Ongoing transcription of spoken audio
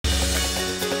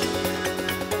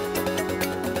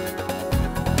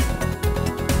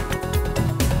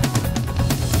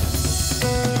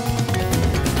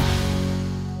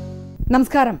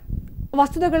നമസ്കാരം.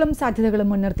 വസ്തുതകളും സാധ്യതകളും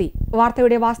മുൻനിർത്തി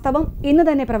വാർത്തയുടെ വാസ്തവം ഇന്ന്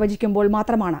തന്നെ പ്രവചിക്കുമ്പോൾ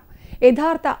മാത്രമാണ്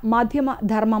യഥാർത്ഥ മാധ്യമ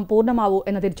ധർമ്മം പൂർണ്ണമാവൂ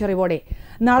എന്ന തിരിച്ചറിവോടെ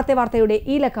നാളത്തെ വാർത്തയുടെ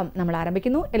ഈ ലക്കം നമ്മൾ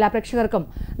ആരംഭിക്കുന്നു. എല്ലാ പ്രേക്ഷകർക്കും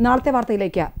നാളത്തെ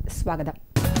വാർത്തയിലേക്ക് സ്വാഗതം.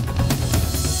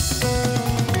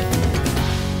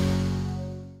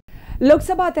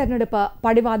 ലോക്സഭാ തെരഞ്ഞെടുപ്പ്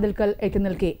പടിവാതിൽക്കൽ എത്തി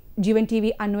നിൽക്കെ ജീവൻ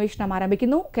TV അന്വേഷണം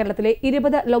ആരംഭിക്കുന്നു. കേരളത്തിലെ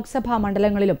 20 ലോക്സഭാ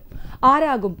മണ്ഡലങ്ങളിലും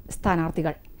ആരാകും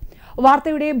സ്ഥാനാർത്ഥികൾ?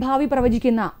 വാർത്തയുടെ ഭാവി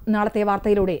പ്രവചിക്കുന്ന നാളത്തെ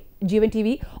വാർത്തയിലൂടെ ജീവൻ TV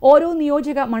ഓരോ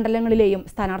നിയോജക മണ്ഡലങ്ങളിലെയും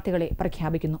സ്ഥാനാർത്ഥികളെ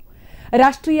പ്രഖ്യാപിക്കുന്നു.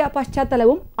 രാഷ്ട്രീയ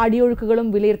പശ്ചാത്തലവും അടിയൊഴുക്കുകളും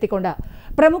വിലയിരുത്തിക്കൊണ്ട്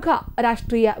പ്രമുഖ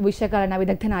രാഷ്ട്രീയ വിശകലന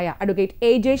വിദഗ്ധനായ അഡ്വക്കേറ്റ്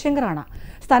A. ജയശങ്കറാണ്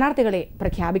സ്ഥാനാർത്ഥികളെ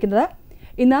പ്രഖ്യാപിക്കുന്നത്.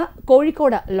 ഇന്ന്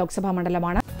കോഴിക്കോട് ലോക്സഭാ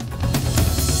മണ്ഡലമാണ്.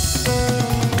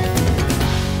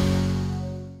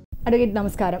 അഡ്വക്കേറ്റ്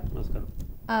നമസ്കാരം.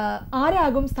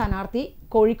 ആരാകും സ്ഥാനാർത്ഥി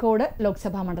കോഴിക്കോട്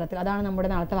ലോക്സഭാ മണ്ഡലത്തിൽ? അതാണ് നമ്മുടെ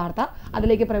നാളത്തെ വാർത്ത.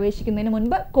 അതിലേക്ക് പ്രവേശിക്കുന്നതിന്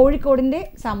മുൻപ് കോഴിക്കോടിന്റെ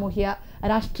സാമൂഹ്യ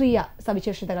രാഷ്ട്രീയ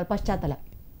സവിശേഷതകൾ, പശ്ചാത്തലം.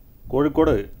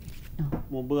 കോഴിക്കോട്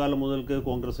മുമ്പ് കാലം മുതൽക്ക്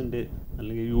കോൺഗ്രസിന്റെ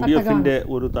അല്ലെങ്കിൽ UDFന്റെ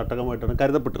ഒരു തട്ടകമായിട്ടാണ്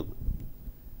കരുതപ്പെട്ടിരുന്നത്.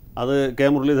 അത് കെ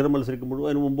മുരളീധരൻ മത്സരിക്കുമ്പോഴും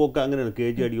അതിന് മുമ്പൊക്കെ അങ്ങനെയാണ്.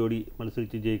 KG അടിയോടി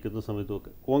മത്സരിച്ച് ജയിക്കുന്ന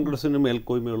സമയത്തുമൊക്കെ കോൺഗ്രസിന്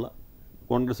മേൽക്കോയ്മയുള്ള,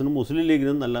 കോൺഗ്രസിനും മുസ്ലിം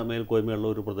ലീഗിനും നല്ല മേൽക്കോയ്മയുള്ള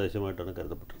ഒരു പ്രദേശമായിട്ടാണ്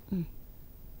കരുതപ്പെട്ടത്.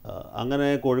 അങ്ങനെ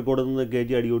കോഴിക്കോട് നിന്ന്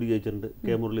KG അടിയോടി ജയിച്ചിട്ടുണ്ട്,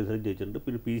 കെ മുരളീധരൻ ജയിച്ചിട്ടുണ്ട്,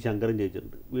 പിന്നെ P. ശങ്കരൻ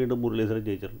ജയിച്ചിട്ടുണ്ട്, വീണ്ടും മുരളീധരൻ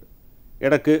ജയിച്ചിട്ടുണ്ട്,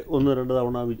 ഇടയ്ക്ക് 1-2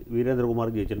 തവണ വീരേന്ദ്രകുമാർ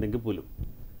ജയിച്ചിട്ടുണ്ടെങ്കിൽ പോലും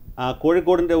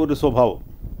കോഴിക്കോടിൻ്റെ ഒരു സ്വഭാവം,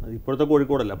 ഇപ്പോഴത്തെ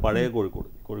കോഴിക്കോടല്ല, പഴയ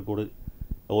കോഴിക്കോട്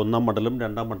 1ാം മണ്ഡലം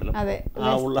 2ാം മണ്ഡലം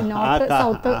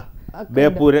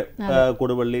ബേപ്പൂര്,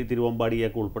 കൊടുവള്ളി,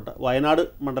 തിരുവമ്പാടിയൊക്കെ ഉൾപ്പെട്ട വയനാട്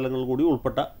മണ്ഡലങ്ങൾ കൂടി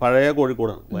ഉൾപ്പെട്ട പഴയ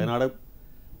കോഴിക്കോടാണ്. വയനാട്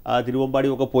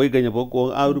തിരുവമ്പാടിയൊക്കെ പോയി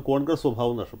കഴിഞ്ഞപ്പോൾ ആ ഒരു കോൺഗ്രസ്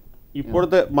സ്വഭാവം നഷ്ടപ്പെട്ടു.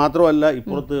 ഇപ്പോഴത്തെ മാത്രമല്ല,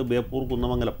 ഇപ്പുറത്ത് ബേപ്പൂർ,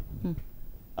 കുന്നമംഗലം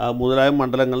മുതലായ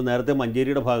മണ്ഡലങ്ങൾ നേരത്തെ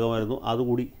മഞ്ചേരിയുടെ ഭാഗമായിരുന്നു,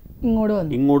 അതുകൂടി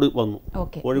ഇങ്ങോട്ട് വന്നു.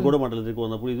 കോഴിക്കോട് മണ്ഡലത്തിലേക്ക്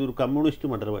വന്നപ്പോൾ ഇതൊരു കമ്മ്യൂണിസ്റ്റ്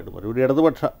മണ്ഡലമായിട്ട് മാറി. ഒരു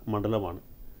ഇടതുപക്ഷ മണ്ഡലമാണ്,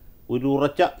 ഒരു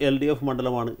ഉറച്ച LDF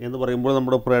മണ്ഡലമാണ് എന്ന് പറയുമ്പോൾ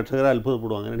നമ്മുടെ പ്രേക്ഷകരെ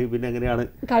അത്ഭുതപ്പെടും. അങ്ങനെയാണെങ്കിൽ പിന്നെ എങ്ങനെയാണ്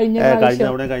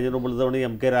കഴിഞ്ഞ മുമ്പത്തെ തവണ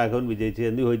MK രാഘവൻ വിജയിച്ചത്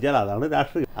എന്ന് ചോദിച്ചാൽ അതാണ്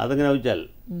രാഷ്ട്രീയം. അതെങ്ങനെ വെച്ചാൽ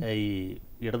ഈ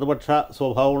ഇടതുപക്ഷ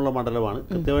സ്വഭാവമുള്ള മണ്ഡലമാണ്.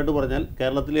 കൃത്യമായിട്ട് പറഞ്ഞാൽ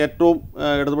കേരളത്തിലെ ഏറ്റവും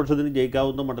ഇടതുപക്ഷത്തിന്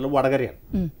ജയിക്കാവുന്ന മണ്ഡലം വടകരയാണ്.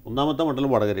 1ാമത്തെ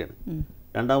മണ്ഡലം വടകരയാണ്,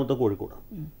 2ാമത്തെ കോഴിക്കോടാണ്.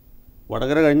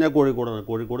 വടകര കഴിഞ്ഞാൽ കോഴിക്കോടാണ്,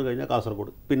 കോഴിക്കോട് കഴിഞ്ഞാൽ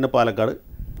കാസർഗോഡ്, പിന്നെ പാലക്കാട്,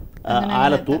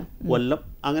 ആലത്തൂർ, കൊല്ലം,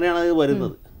 അങ്ങനെയാണ് അത്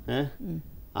വരുന്നത്.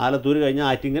 ആലത്തൂർ കഴിഞ്ഞാൽ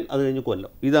ആറ്റിങ്ങൽ, അത് കഴിഞ്ഞ്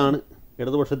കൊല്ലം. ഇതാണ്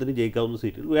ഇടതുപക്ഷത്തിന് ജയിക്കാവുന്ന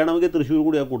സീറ്റുകൾ. വേണമെങ്കിൽ തൃശ്ശൂർ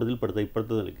കൂടി ആ കൂട്ടത്തിൽ പെടുത്താം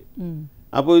ഇപ്പോഴത്തെ നിലയ്ക്ക്.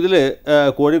 അപ്പോൾ ഇതിൽ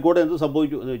കോഴിക്കോട് എന്ത്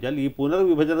സംഭവിച്ചു എന്ന് വെച്ചാൽ ഈ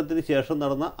പുനർവിഭജനത്തിന് ശേഷം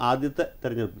നടന്ന ആദ്യത്തെ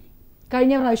തെരഞ്ഞെടുപ്പിൽ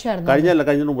കഴിഞ്ഞ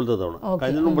മുമ്പത്തെ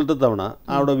തവണ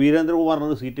അവിടെ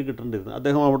വീരേന്ദ്രകുമാറിന് സീറ്റ് കിട്ടേണ്ടിരുന്നത്.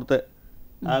 അദ്ദേഹം അവിടുത്തെ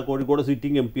കോഴിക്കോട്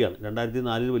സിറ്റിംഗ് MP ആണ്.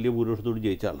 2004 വലിയ ഭൂരിപക്ഷത്തോട്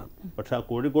ജയിച്ച ആളാണ്. പക്ഷേ ആ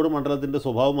കോഴിക്കോട് മണ്ഡലത്തിൻ്റെ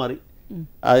സ്വഭാവം മാറി,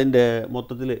 അതിൻ്റെ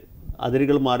മൊത്തത്തിൽ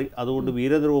അതിരുകൾ മാറി. അതുകൊണ്ട്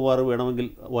വീരേന്ദ്രകുമാർ വേണമെങ്കിൽ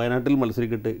വയനാട്ടിൽ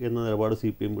മത്സരിക്കട്ടെ എന്ന നിലപാട്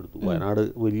CPM എടുത്തു. വയനാട്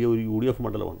വലിയ ഒരു UDF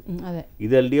മണ്ഡലമാണ്.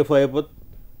 ഇത് LDF ആയപ്പോൾ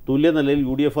തുല്യ നിലയിൽ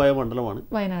UDF ആയ മണ്ഡലമാണ്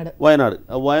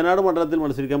വയനാട് മണ്ഡലത്തിൽ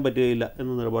മത്സരിക്കാൻ പറ്റുകയില്ല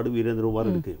എന്ന നിലപാട് വീരേന്ദ്രകുമാർ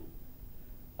എടുക്കുകയും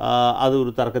അത്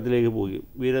ഒരു തർക്കത്തിലേക്ക് പോവുകയും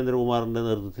വീരേന്ദ്രകുമാറിൻ്റെ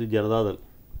നേതൃത്വത്തിൽ ജനതാദൾ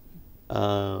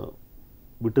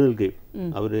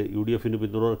വിട്ടുനിൽക്കുകയും അവർ UDFന്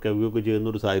പിന്തുണയ്ക്കുകയൊക്കെ ചെയ്യുന്ന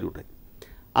ഒരു സാഹചര്യം ഉണ്ടായി.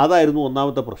 അതായിരുന്നു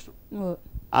ഒന്നാമത്തെ പ്രശ്നം.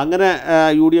 അങ്ങനെ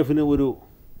UDFന്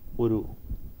ഒരു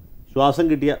ശ്വാസം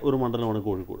കിട്ടിയ ഒരു മണ്ഡലമാണ്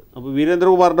കോഴിക്കോട്. അപ്പോൾ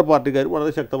വീരേന്ദ്രകുമാറിൻ്റെ പാർട്ടിക്കാർ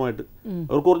വളരെ ശക്തമായിട്ട്,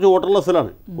 അവർക്ക് കുറച്ച് വോട്ടുള്ള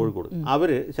സ്ഥലമാണ് കോഴിക്കോട്,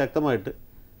 അവർ ശക്തമായിട്ട്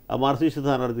മാർക്സിസ്റ്റ്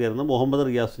സ്ഥാനാർത്ഥിയായിരുന്ന മുഹമ്മദ്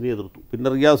റിയാസിനെ എതിർത്തു. പിന്നെ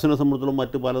റിയാസിനെ സംബന്ധിച്ചിടത്തോളം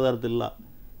മറ്റ് പലതരത്തിലുള്ള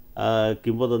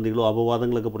കിംവദന്തികളോ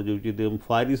അപവാദങ്ങളൊക്കെ പ്രചരിപ്പിച്ചു. ഇദ്ദേഹം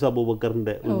ഫാരിസ്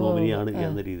അബൂബക്കറിൻ്റെ ഒരു നോമിനിയാണ്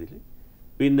എന്ന രീതിയിൽ.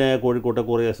 പിന്നെ കോഴിക്കോട്ടെ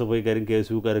കുറേ SFIക്കാരും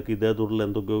KSUക്കാരൊക്കെ ഇദ്ദേഹത്തോടുള്ള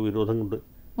എന്തൊക്കെയോ വിരോധം കൊണ്ട്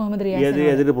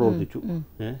എതിരെ പ്രവർത്തിച്ചു.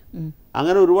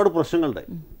 അങ്ങനെ ഒരുപാട് പ്രശ്നങ്ങളുണ്ടായി.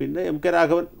 പിന്നെ MK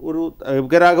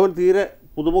രാഘവൻ തീരെ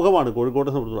പുതുമുഖമാണ്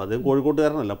കോഴിക്കോട്ടെ സംബന്ധിച്ചിടത്തോളം. അദ്ദേഹം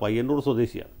കോഴിക്കോട്ടുകാരനല്ല, പയ്യന്നൂർ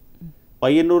സ്വദേശിയാണ്.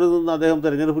 പയ്യന്നൂരിൽ നിന്ന് അദ്ദേഹം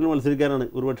തെരഞ്ഞെടുപ്പിൽ മത്സരിക്കാനാണ്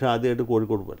ഒരുപക്ഷെ ആദ്യമായിട്ട്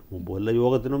കോഴിക്കോട് പോയത്. മുമ്പ് വല്ല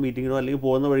യോഗത്തിനോ മീറ്റിങ്ങിനോ അല്ലെങ്കിൽ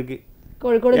പോകുന്ന വഴിക്ക്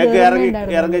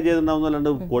ഇറങ്ങുകയും ചെയ്തിട്ടുണ്ടാവുന്നല്ലാണ്ട്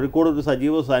കോഴിക്കോട് ഒരു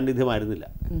സജീവ സാന്നിധ്യമായിരുന്നില്ല.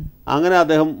 അങ്ങനെ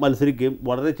അദ്ദേഹം മത്സരിക്കുകയും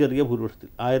വളരെ ചെറിയ ഭൂരിപക്ഷത്തിൽ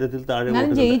 1000-ൽ താഴെ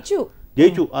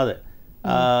ജയിച്ചു. അതെ,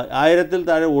 1000-ൽ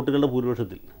താഴെ വോട്ടുകളുടെ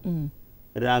ഭൂരിപക്ഷത്തിൽ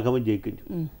രാഘവൻ ജയിക്കുകയും ചെയ്തു.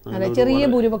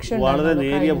 വളരെ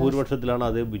നേരിയ ഭൂരിപക്ഷത്തിലാണ്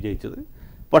അദ്ദേഹം വിജയിച്ചത്.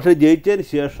 പക്ഷേ ജയിച്ചതിന്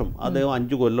ശേഷം അദ്ദേഹം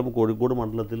 5 കൊല്ലം കോഴിക്കോട്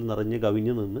മണ്ഡലത്തിൽ നിറഞ്ഞ്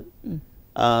കവിഞ്ഞു നിന്ന്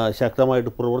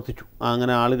ശക്തമായിട്ട് പ്രവർത്തിച്ചു.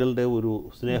 അങ്ങനെ ആളുകളുടെ ഒരു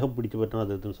സ്നേഹം പിടിച്ചു പറ്റാൻ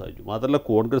അദ്ദേഹത്തിന് സാധിച്ചു. മാത്രമല്ല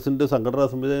കോൺഗ്രസിൻ്റെ സംഘടനാ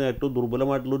സംവിധാനം ഏറ്റവും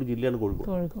ദുർബലമായിട്ടുള്ളൊരു ജില്ലയാണ്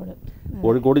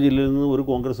കോഴിക്കോട് ജില്ലയിൽ നിന്ന് ഒരു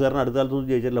കോൺഗ്രസ്സുകാരൻ അടുത്ത കാലത്തൊന്നും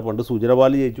ജയിച്ചില്ല. പണ്ട്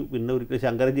സുജനപാൽ ജയിച്ചു, പിന്നെ ഒരിക്കൽ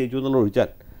ശങ്കരൻ ജയിച്ചു എന്നുള്ള ഒഴിച്ചാൽ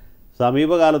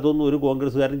സമീപകാലത്തൊന്നും ഒരു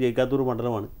കോൺഗ്രസ്സുകാരൻ ജയിക്കാത്തൊരു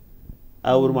മണ്ഡലമാണ്.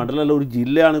 ഒരു മണ്ഡലമല്ല, ഒരു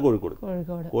ജില്ലയാണ്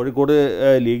കോഴിക്കോട്.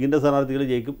 ലീഗിൻ്റെ സ്ഥാനാർത്ഥികൾ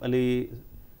ജയിക്കും, അല്ലെങ്കിൽ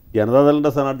ജനതാദളിൻ്റെ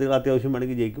സ്ഥാനാർത്ഥികൾ അത്യാവശ്യം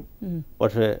വേണമെങ്കിൽ ജയിക്കും,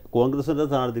 പക്ഷേ കോൺഗ്രസിൻ്റെ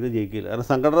സ്ഥാനാർത്ഥികൾ ജയിക്കില്ല. കാരണം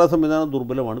സംഘടനാ സംവിധാനം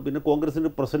ദുർബലമാണ്. പിന്നെ കോൺഗ്രസിന്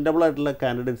പ്രസൻറ്റബിൾ ആയിട്ടുള്ള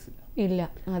കാൻഡിഡേറ്റ്സ് ഇല്ല.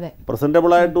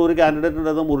 പ്രസൻറ്റബിൾ ആയിട്ട് ഒരു കാൻഡിഡേറ്റ്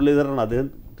ഉണ്ടായിരുന്ന മുരളീധരനാണ്. അദ്ദേഹം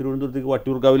തിരുവനന്തപുരത്തേക്ക്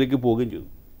വട്ടിയൂർക്കാവിലേക്ക് പോവുകയും ചെയ്തു.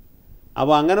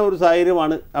 അപ്പോൾ അങ്ങനെ ഒരു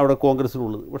സാഹചര്യമാണ് അവിടെ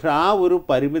കോൺഗ്രസിനുള്ളത്. പക്ഷേ ആ ഒരു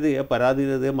പരിമിതിയെ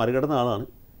പരാധീനതയെ മറികടന്ന ആളാണ്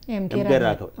എം കെ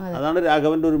രാഘവൻ. അതാണ്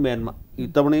രാഘവൻ്റെ ഒരു മേന്മ.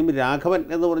 ഇത്തവണയും രാഘവൻ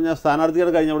എന്ന് പറഞ്ഞാൽ സ്ഥാനാർത്ഥികൾ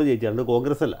കഴിഞ്ഞവിടെ ജയിച്ചിട്ടുണ്ട്,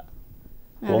 കോൺഗ്രസ് അല്ല.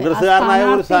 കോൺഗ്രസ്സുകാരനായ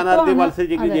ഒരു സ്ഥാനാർത്ഥി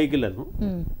മത്സരിച്ചെങ്കിൽ ജയിക്കില്ലായിരുന്നു.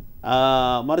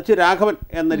 മറിച്ച് രാഘവൻ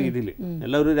എന്ന രീതിയിൽ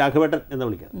എല്ലാവരും രാഘവേട്ടൻ എന്ന്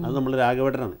വിളിക്കാം. അത് നമ്മൾ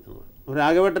രാഘവേട്ടനാണ്.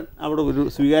 രാഘവേട്ടൻ അവിടെ ഒരു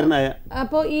സ്വീകാരനായ.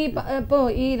 ഇപ്പോൾ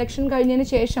ഈ ഇലക്ഷൻ കഴിഞ്ഞതിന്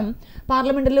ശേഷം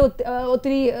പാർലമെന്റിൽ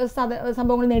ഒത്തിരി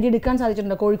സംഭവങ്ങൾ നേടിയെടുക്കാൻ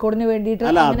സാധിച്ചിട്ടുണ്ട് കോഴിക്കോടിന് വേണ്ടിയിട്ട്.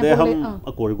 അല്ല, അദ്ദേഹം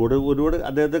കോഴിക്കോട് ഒരുപാട്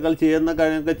അദ്ദേഹത്തെക്കാൾ ചെയ്യുന്ന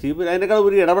കാര്യങ്ങളൊക്കെ ചെയ്യും. അതിനേക്കാൾ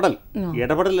ഒരു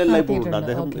ഇടപെടലല്ല ഇപ്പോൾ ഉണ്ട്.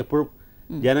 അദ്ദേഹം എപ്പോഴും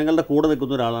ജനങ്ങളുടെ കൂടെ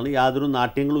നിൽക്കുന്ന ഒരാളാണ്. യാതൊരു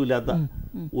നാട്യങ്ങളും ഇല്ലാത്ത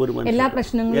ഒരു മനുഷ്യൻ. എല്ലാ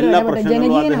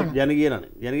പ്രശ്നങ്ങളും അദ്ദേഹം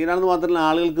ജനകീയനാണെന്ന് മാത്രമല്ല,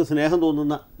 ആളുകൾക്ക് സ്നേഹം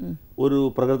തോന്നുന്ന ഒരു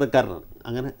പ്രകൃതക്കാരനാണ്.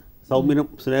 അങ്ങനെ സൗമ്യനും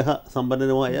സ്നേഹ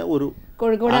സമ്പന്നനുമായ ഒരു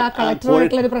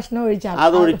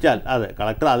അതൊഴിച്ചാൽ അതെ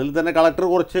കളക്ടർ, അതിൽ തന്നെ കളക്ടർ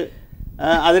കുറച്ച്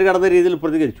അതിൽ കടന്ന രീതിയിൽ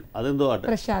പ്രതികരിച്ചു. അതെന്തോ ആട്ടെ,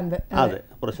 അതെ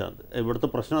പ്രശാന്ത്, ഇവിടുത്തെ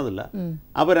പ്രശ്നം അതല്ല.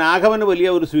 അപ്പൊ രാഘവന് വലിയ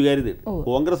ഒരു സ്വീകാര്യതയുണ്ട്.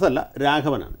 കോൺഗ്രസ് അല്ല,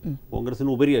 രാഘവനാണ് കോൺഗ്രസിന്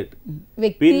ഉപരിയായിട്ട്.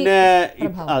 പിന്നെ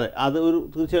അതെ, അത് ഒരു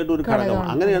തീർച്ചയായിട്ടും ഒരു ഘടകമാണ്.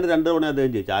 അങ്ങനെയാണ് 2 തവണ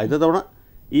അദ്ദേഹം ജയിച്ചത്. ആദ്യത്തെ തവണ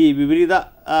ഈ വിപരീത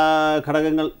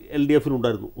ഘടകങ്ങൾ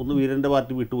LDF-നുണ്ടായിരുന്നു. ഒന്ന് വീരൻ്റെ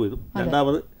പാർട്ടി വിട്ടുപോയതും,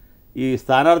 രണ്ടാമത് ഈ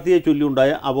സ്ഥാനാർത്ഥിയെ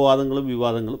ചൊല്ലിയുണ്ടായ അപവാദങ്ങളും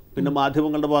വിവാദങ്ങളും, പിന്നെ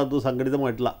മാധ്യമങ്ങളുടെ ഭാഗത്ത്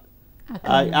സംഘടിതമായിട്ടുള്ള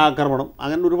ആക്രമണം,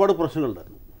 അങ്ങനെ ഒരുപാട്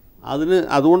പ്രശ്നങ്ങളുണ്ടായിരുന്നു.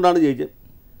 അതുകൊണ്ടാണ് ജയിച്ചത്.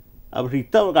 പക്ഷേ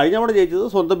കഴിഞ്ഞ തവണ ജയിച്ചത്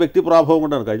സ്വന്തം വ്യക്തിപ്രാഭവം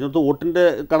കൊണ്ടാണ്. കഴിഞ്ഞ വോട്ടിൻ്റെ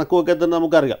കണക്കുമൊക്കെ തന്നെ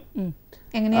നമുക്കറിയാം.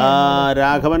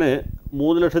 രാഘവന്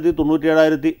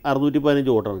 3,97,615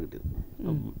 വോട്ടാണ് കിട്ടിയത്.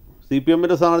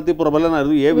 CPM-ന്റെ സ്ഥാനാർത്ഥി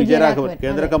പ്രബലനായിരുന്നു വിജയരാഘവൻ,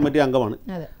 കേന്ദ്ര കമ്മിറ്റി അംഗമാണ്.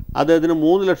 അദ്ദേഹത്തിന്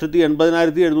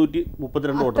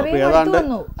 3,87,732 വോട്ടാണ്. അപ്പോൾ ഏതാണ്ട്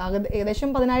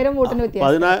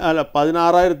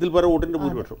 16,000-ൽ പരം വോട്ടിൻ്റെ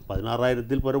ഭൂരിപക്ഷം.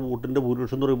 16,000-ൽ പരം വോട്ടിൻ്റെ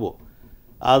ഭൂരിപക്ഷം എന്ന് പറയുമ്പോൾ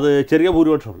അത് ചെറിയ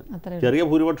ഭൂരിപക്ഷമാണ്. ചെറിയ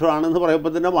ഭൂരിപക്ഷമാണെന്ന്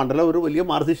പറയുമ്പോൾ തന്നെ മണ്ഡലം ഒരു വലിയ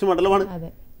മാർക്സിസ്റ്റ് മണ്ഡലമാണ്.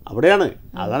 അവിടെയാണ്,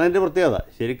 അതാണ് എൻ്റെ പ്രത്യേകത.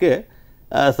 ശരിക്ക്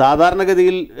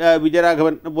സാധാരണഗതിയിൽ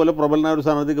വിജയരാഘവൻ പോലെ പ്രബലനായ ഒരു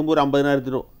സ്ഥാനാർത്ഥിക്കുമ്പോൾ ഒരു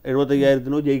 50,000-നോ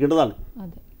 75,000-നോ ജയിക്കേണ്ടതാണ്.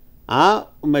 ആ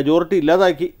മെജോറിറ്റി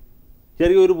ഇല്ലാതാക്കി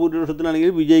ചെറിയൊരു ഭൂരിപക്ഷത്തിനാണെങ്കിൽ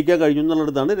വിജയിക്കാൻ കഴിഞ്ഞു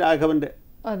എന്നുള്ളിടത്താണ് രാഘവൻ്റെ.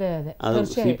 അത്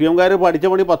CPM-കാർ പഠിച്ച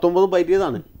പണി 19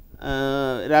 പറ്റിയതാണ്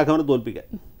രാഘവനെ തോൽപ്പിക്കാൻ.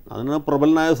 അതിന്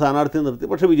പ്രബലനായ സ്ഥാനാർത്ഥിയെ നിർത്തി,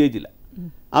 പക്ഷേ വിജയിച്ചില്ല.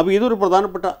 അപ്പോൾ ഇതൊരു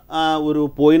പ്രധാനപ്പെട്ട ഒരു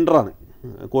പോയിന്ററാണ്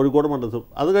കോഴിക്കോട് മണ്ഡലത്തിൽ.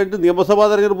 അത് കഴിഞ്ഞിട്ട് നിയമസഭാ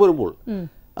തെരഞ്ഞെടുപ്പ് വരുമ്പോൾ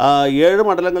 7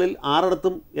 മണ്ഡലങ്ങളിൽ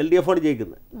 6 LDF-ആണ്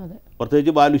ജയിക്കുന്നത്.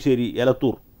 പ്രത്യേകിച്ച് ബാലുശ്ശേരി,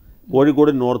 എലത്തൂർ,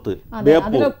 കോഴിക്കോട് നോർത്ത്,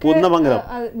 ബേപ്പൂർ, കുന്നമംഗലം,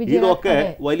 ഇതൊക്കെ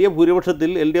വലിയ ഭൂരിപക്ഷത്തിൽ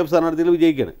LDF സ്ഥാനാർത്ഥികൾ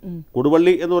വിജയിക്കുകയാണ്.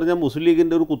 കൊടുവള്ളി എന്ന് പറഞ്ഞാൽ മുസ്ലിം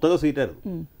ലീഗിൻ്റെ ഒരു കുത്തക സീറ്റായിരുന്നു.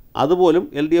 അതുപോലും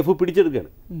LDF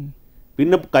പിടിച്ചെടുക്കുകയാണ്.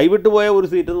 പിന്നെ കൈവിട്ടുപോയ ഒരു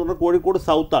സീറ്റ് എന്ന് പറഞ്ഞാൽ കോഴിക്കോട്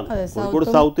സൗത്താണ്. കോഴിക്കോട്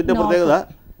സൗത്തിൻ്റെ പ്രത്യേകത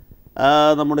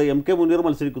നമ്മുടെ MK മുനീർ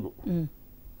മത്സരിക്കുന്നു.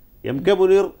 MK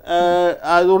മുനീർ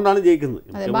അതുകൊണ്ടാണ് ജയിക്കുന്നത്.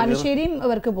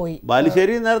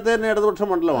 ബാലുശ്ശേരി നേരത്തെ തന്നെ ഇടതുപക്ഷ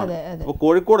മണ്ഡലമാണ്. അപ്പോൾ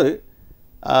കോഴിക്കോട്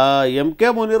MK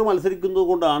മുനീർ മത്സരിക്കുന്നത്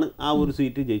കൊണ്ടാണ് ആ ഒരു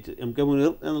സീറ്റ് ജയിച്ചത്. MK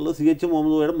മുനീർ എന്നുള്ളത് CH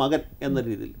മുഹമ്മദ് കോയയുടെ മകൻ എന്ന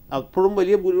രീതിയിൽ. അപ്പോഴും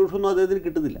വലിയ ഭൂരിപക്ഷമൊന്നും അദ്ദേഹത്തിന്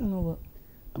കിട്ടുന്നില്ല.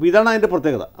 അപ്പോൾ ഇതാണ് അതിൻ്റെ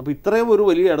പ്രത്യേകത. അപ്പോൾ ഇത്രയും ഒരു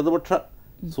വലിയ ഇടതുപക്ഷ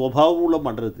സ്വഭാവമുള്ള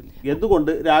മണ്ഡലത്തിൽ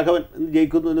എന്തുകൊണ്ട് രാഘവൻ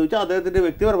ജയിക്കുന്നു എന്ന് വെച്ചാൽ അദ്ദേഹത്തിൻ്റെ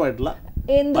വ്യക്തിപരമായിട്ടുള്ള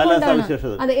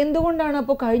എന്തുകൊണ്ടാണ്.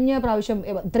 അപ്പോൾ കഴിഞ്ഞ പ്രാവശ്യം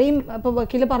ഇത്രയും ഇപ്പോൾ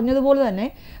വക്കീൽ പറഞ്ഞതുപോലെ തന്നെ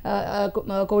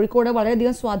കോഴിക്കോട്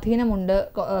വളരെയധികം സ്വാധീനമുണ്ട്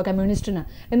കമ്മ്യൂണിസ്റ്റിന്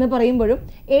എന്ന് പറയുമ്പോഴും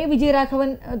വിജയരാഘവൻ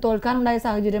തോൽക്കാനുണ്ടായ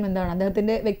സാഹചര്യം എന്താണ്?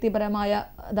 അദ്ദേഹത്തിന്റെ വ്യക്തിപരമായ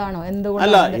ഇതാണോ?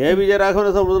 എന്തുകൊണ്ടല്ല,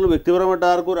 വിജയരാഘവനെ സംബന്ധിച്ചുള്ള വ്യക്തിപരമായിട്ട്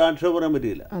ആർക്കും ഒരു ആക്ഷേപം പറയാൻ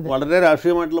പറ്റിയില്ല. വളരെ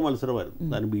രാഷ്ട്രീയമായിട്ടുള്ള മത്സരമായിരുന്നു.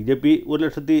 കാരണം BJP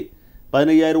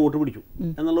 1,15,000 വോട്ട് പിടിച്ചു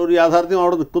എന്നുള്ള ഒരു യാഥാർത്ഥ്യം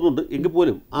അവിടെ നിൽക്കുന്നുണ്ട്. എങ്കിൽ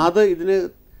പോലും അത് ഇതിന്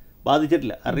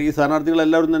ബാധിച്ചിട്ടില്ല. കാരണം ഈ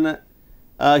സ്ഥാനാർത്ഥികളെല്ലാവരും തന്നെ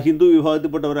ഹിന്ദു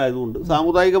വിഭാഗത്തിൽപ്പെട്ടവരായതുകൊണ്ട്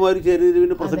സാമുദായികമായ ഒരു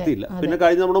ചേരിതിരിവിന് പ്രസക്തിയില്ല. പിന്നെ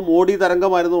കഴിഞ്ഞ നമ്മുടെ മോഡി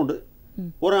തരംഗമായിരുന്നുകൊണ്ട്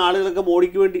കുറേ ആളുകളൊക്കെ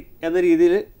മോഡിക്ക് വേണ്ടി എന്ന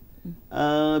രീതിയിൽ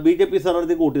BJP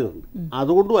സ്ഥാനാർത്ഥിക്ക് വോട്ട് ചെയ്തിട്ടുണ്ട്.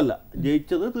 അതുകൊണ്ടുമല്ല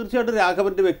ജയിച്ചത്. തീർച്ചയായിട്ടും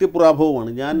രാഘവൻ്റെ വ്യക്തിപ്രാഭവമാണ്.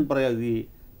 ഞാൻ പറയാം, ഈ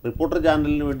റിപ്പോർട്ടർ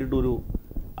ചാനലിന് വേണ്ടിയിട്ടൊരു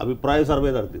അഭിപ്രായ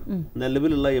സർവേ നടത്തി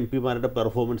നിലവിലുള്ള MP-മാരുടെ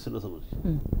പെർഫോമൻസിനെ സംബന്ധിച്ച്.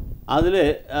 അതിൽ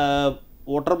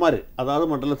വോട്ടർമാർ, അതാത്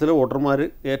മണ്ഡലത്തിലെ വോട്ടർമാർ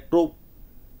ഏറ്റവും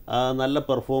നല്ല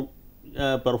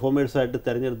പെർഫോമേഴ്സായിട്ട്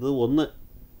തിരഞ്ഞെടുത്തത് ഒന്ന്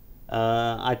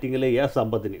ആറ്റിങ്ങലെ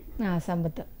സമ്പത്തിനെയും,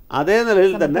 അതേ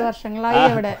നിലയിൽ തന്നെ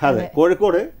അതെ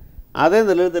കോഴിക്കോട്, അതേ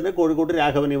നിലയിൽ തന്നെ കോഴിക്കോട്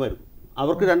രാഘവനെയുമായിരുന്നു.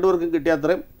 അവർക്ക് രണ്ടുപേർക്കും കിട്ടിയ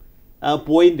അത്രയും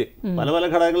പോയിന്റ് പല പല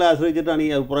ഘടകങ്ങളെ ആശ്രയിച്ചിട്ടാണ് ഈ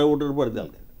അഭിപ്രായ വോട്ടെടുപ്പ് എടുത്ത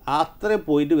ആൾക്കാർ. അത്രയും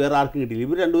പോയിന്റ് വേറെ ആർക്കും കിട്ടിയില്ല.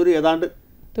 ഇവർ രണ്ടുപേരും ഏതാണ്ട്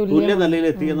തുല്യ നിലയിൽ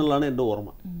എത്തി എന്നുള്ളതാണ് എൻ്റെ ഓർമ്മ.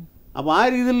 അപ്പോൾ ആ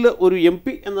രീതിയിൽ ഒരു MP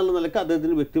എന്നുള്ള നിലയ്ക്ക്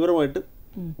അദ്ദേഹത്തിന് വ്യക്തിപരമായിട്ട്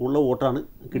ഉള്ള വോട്ടാണ്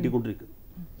കിട്ടിക്കൊണ്ടിരിക്കുന്നത്.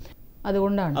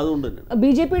 അതുകൊണ്ടാണ് അതുകൊണ്ട്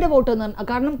ബിജെപിയുടെ വോട്ട്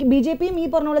കാരണം ബിജെപിയും ഈ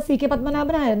പറഞ്ഞ പോലെ CK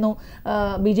പത്മനാഭനായിരുന്നു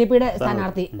ബിജെപിയുടെ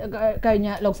സ്ഥാനാർത്ഥി കഴിഞ്ഞ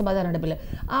ലോക്സഭാ തെരഞ്ഞെടുപ്പിൽ.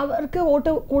 അവർക്ക്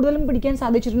വോട്ട് കൂടുതലും പിടിക്കാൻ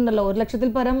സാധിച്ചിട്ടുണ്ടല്ലോ. 1 ലക്ഷത്തിൽ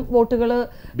പരം വോട്ടുകൾ.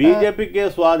 ബിജെപിക്ക്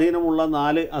സ്വാധീനമുള്ള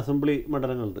 4 അസംബ്ലി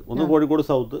മണ്ഡലങ്ങളുണ്ട്. ഒന്ന് കോഴിക്കോട്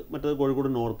സൗത്ത്, മറ്റേത് കോഴിക്കോട്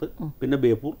നോർത്ത്, പിന്നെ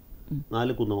ബേപ്പൂർ,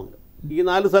 4 കുന്നമംഗലം. ഈ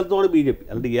 4 സ്ഥലത്തുമാണ് ബിജെപി.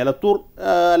 അല്ലെങ്കിൽ എലത്തൂർ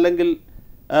അല്ലെങ്കിൽ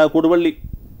കൊടുവള്ളി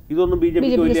ഇതൊന്നും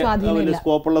ബിജെപിക്ക് വലിയ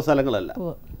സ്കോപ്പുള്ള സ്ഥലങ്ങളല്ല.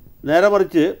 നേരെ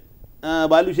മറിച്ച്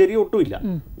ബാലുശ്ശേരി ഒട്ടുമില്ല.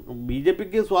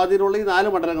 ബിജെപിക്ക് സ്വാധീനമുള്ള ഈ 4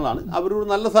 മണ്ഡലങ്ങളാണ്. അവരൊരു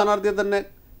നല്ല സ്ഥാനാർത്ഥിയെ തന്നെ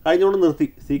കഴിഞ്ഞുകൊണ്ട് നിർത്തി.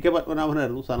 CK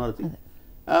പത്മനാഭനായിരുന്നു സ്ഥാനാർത്ഥി.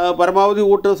 പരമാവധി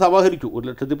വോട്ട് സമാഹരിച്ചു.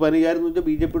 1,15,000 എന്ന് വെച്ചാൽ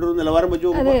ബിജെപിയുടെ ഒരു നിലവാരം വെച്ച്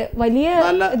നോക്കുമ്പോൾ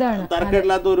നല്ല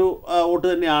തർക്കമില്ലാത്ത ഒരു വോട്ട്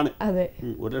തന്നെയാണ്.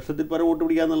 1 ലക്ഷത്തിൽ പരം വോട്ട്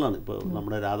പിടിക്കാന്നുള്ളതാണ്. ഇപ്പോൾ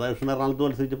നമ്മുടെ രാധാകൃഷ്ണൻ എറണാകുളത്ത്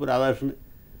മത്സരിച്ചപ്പോൾ രാധാകൃഷ്ണൻ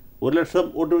 1 ലക്ഷം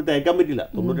വോട്ട് തയ്ക്കാൻ പറ്റില്ല,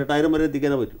 98,000 വരെ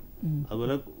എത്തിക്കാനേ പറ്റും.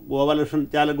 അതുപോലെ ഗോപാലകൃഷ്ണൻ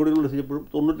ചാലക്കുടിയിൽ മത്സരിച്ചപ്പോഴും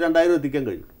 92,000 എത്തിക്കാൻ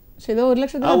കഴിയും. 1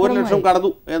 ലക്ഷം കടന്നു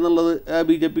എന്നുള്ളത്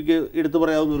ബിജെപിക്ക് എടുത്തു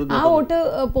പറയാവുന്ന ഒരു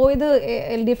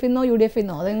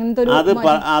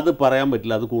അത് പറയാൻ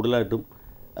പറ്റില്ല. അത് കൂടുതലായിട്ടും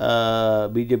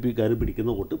ബിജെപിക്കാർ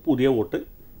പിടിക്കുന്ന വോട്ട്, പുതിയ വോട്ട്,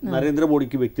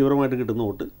 നരേന്ദ്രമോദിക്ക് വ്യക്തിപരമായിട്ട് കിട്ടുന്ന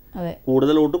വോട്ട്,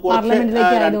 കൂടുതൽ വോട്ട് കുറച്ച്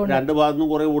 2 ഭാഗത്തു നിന്നും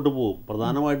കുറേ വോട്ട് പോകും.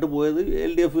 പ്രധാനമായിട്ട് പോയത്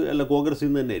LDF അല്ല കോൺഗ്രസിൽ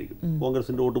നിന്ന് തന്നെയായിരിക്കും.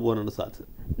 കോൺഗ്രസിന്റെ വോട്ട് പോകാനാണ് സാധ്യത.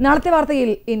 നാളത്തെ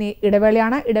വാർത്തയിൽ ഇനി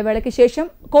ഇടവേളയാണ്. ഇടവേളയ്ക്ക് ശേഷം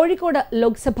കോഴിക്കോട്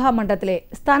ലോക്സഭാ മണ്ഡലത്തിലെ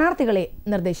സ്ഥാനാർത്ഥികളെ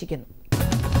നിർദ്ദേശിക്കുന്നു.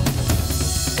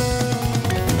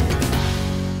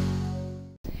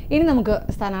 ഇനി നമുക്ക്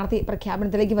സ്ഥാനാർത്ഥി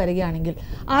പ്രഖ്യാപനത്തിലേക്ക് വരികയാണെങ്കിൽ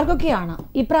ആർക്കൊക്കെയാണ്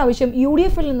ഇപ്രാവശ്യം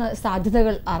UDF-ൽ നിന്ന്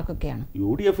സാധ്യതകൾ? ആർക്കൊക്കെയാണ്?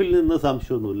 UDF-ൽ നിന്ന്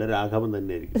സംശയമൊന്നുമില്ല, രാഘവൻ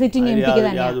തന്നെയായിരിക്കും.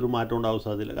 യാതൊരു മാറ്റം ഉണ്ടാവാൻ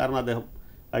സാധ്യതയില്ല. കാരണം അദ്ദേഹം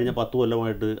കഴിഞ്ഞ 10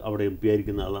 കൊല്ലമായിട്ട് അവിടെ MP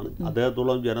ആയിരിക്കുന്ന ആളാണ്.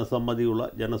 അദ്ദേഹത്തോളം ജനസമ്മതിയുള്ള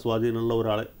ജനസ്വാധീനമുള്ള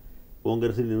ഒരാളെ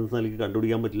കോൺഗ്രസിൽ നിന്ന് നൽകി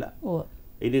കണ്ടുപിടിക്കാൻ പറ്റില്ല.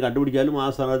 ഇനി കണ്ടുപിടിച്ചാലും ആ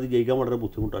സ്ഥാനാർത്ഥി ജയിക്കാൻ വളരെ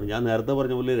ബുദ്ധിമുട്ടാണ്. ഞാൻ നേരത്തെ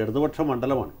പറഞ്ഞ പോലെ ഇടതുപക്ഷ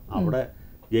മണ്ഡലമാണ്. അവിടെ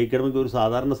ജയിക്കണമെങ്കിൽ ഒരു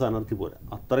സാധാരണ സ്ഥാനാർത്ഥി പോരാ.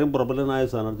 അത്രയും പ്രബലനായ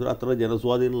സ്ഥാനാർത്ഥി, അത്ര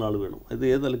ജനസ്വാധീനമുള്ള ആൾ വേണം. ഇത്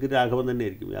ഏത് നിലയ്ക്ക് രാഘവൻ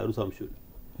തന്നെയായിരിക്കും, യാതൊരു സംശയമില്ല.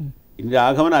 ഇനി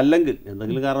രാഘവൻ അല്ലെങ്കിൽ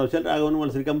എന്തെങ്കിലും കാരണവശാൽ രാഘവന്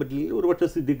മത്സരിക്കാൻ പറ്റില്ലെങ്കിൽ ഒരുപക്ഷെ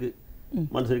സിദ്ദിഖ്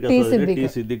മത്സരിക്കാൻ സാധ്യത. T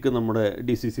സിദ്ദിഖ് നമ്മുടെ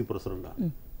DCC പ്രസിഡന്റാണ്.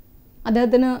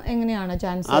 അദ്ദേഹത്തിന് എങ്ങനെയാണ്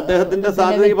ചാൻസ്? അദ്ദേഹത്തിന്റെ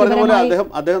സാധ്യത ഈ പറഞ്ഞ പോലെ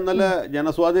അദ്ദേഹം നല്ല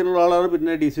ജനസ്വാധീനമുള്ള ആളാണ്.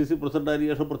 പിന്നെ DCC പ്രസിഡന്റ് ആയ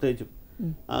ശേഷം പ്രത്യേകിച്ചും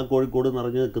കോഴിക്കോട്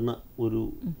നിറഞ്ഞു നിൽക്കുന്ന ഒരു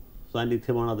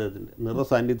സാന്നിധ്യമാണ് അദ്ദേഹത്തിന്റെ,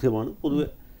 നിറസാന്നിധ്യമാണ്. പൊതുവെ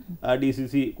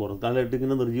DCC കുറച്ചാളായിട്ട്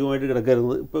ഇങ്ങനെ നിർജ്ജീവമായിട്ട്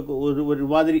കിടക്കരുന്നത് ഇപ്പോൾ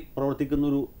ഒരുമാതിരി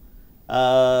പ്രവർത്തിക്കുന്നൊരു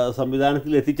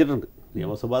സംവിധാനത്തിൽ എത്തിച്ചിട്ടുണ്ട്.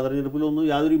 നിയമസഭാ തെരഞ്ഞെടുപ്പിലൊന്നും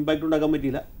യാതൊരു ഇമ്പാക്റ്റ് ഉണ്ടാക്കാൻ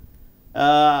പറ്റിയില്ല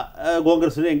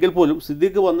കോൺഗ്രസിന്. എങ്കിൽ പോലും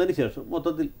സിദ്ദിഖ് വന്നതിന് ശേഷം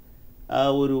മൊത്തത്തിൽ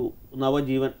ഒരു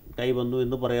നവജീവൻ കൈവന്നു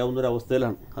എന്ന് പറയാവുന്ന ഒരു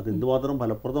അവസ്ഥയിലാണ്. അത് എന്തുമാത്രം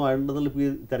ഫലപ്രദമായിട്ടുണ്ടെന്നുള്ള ഇപ്പോൾ ഈ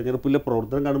തെരഞ്ഞെടുപ്പിലെ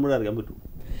പ്രവർത്തനം കാണുമ്പോഴേ അറിയാൻ പറ്റും.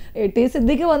 T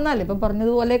സിദ്ദിഖ് വന്നാൽ ഇപ്പം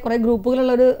പറഞ്ഞതുപോലെ കുറേ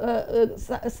ഗ്രൂപ്പുകളുള്ളൊരു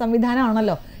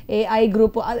സംവിധാനമാണല്ലോ AI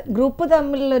ഗ്രൂപ്പ്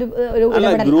തമ്മിലുള്ളൊരു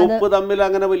ഗ്രൂപ്പ് തമ്മിൽ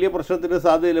അങ്ങനെ വലിയ പ്രശ്നത്തിന്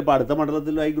സാധ്യതയില്ല. ഇപ്പോൾ അടുത്ത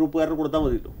മണ്ഡലത്തിൽ AI ഗ്രൂപ്പുകാരനെ കൊടുത്താൽ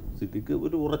മതിയല്ലോ. സിദ്ദിഖ്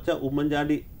ഒരു ഉറച്ച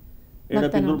ഉമ്മൻചാണ്ടിയുടെ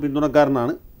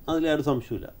പിന്തുണക്കാരനാണ്, അതിൽ ആരും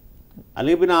സംശയമില്ല.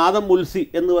 അല്ലെങ്കിൽ പിന്നെ ആദം മുൽസി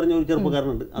എന്ന് പറഞ്ഞ ഒരു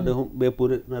ചെറുപ്പക്കാരനുണ്ട്. അദ്ദേഹം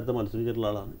ബേപ്പൂര് നേരത്തെ മത്സരിച്ചിട്ടുള്ള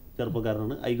ആളാണ്,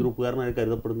 ചെറുപ്പക്കാരനാണ്, AI ഗ്രൂപ്പുകാരനായി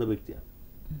കരുതപ്പെടുന്ന വ്യക്തിയാണ്.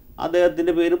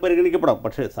 അദ്ദേഹത്തിൻ്റെ പേരും പരിഗണിക്കപ്പെടാം.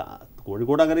 പക്ഷേ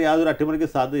കോഴിക്കോട് അങ്ങനെ യാതൊരു അട്ടിമറിക്ക്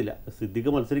സാധ്യതയില്ല. സിദ്ദിഖ്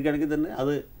മത്സരിക്കുകയാണെങ്കിൽ തന്നെ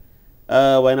അത്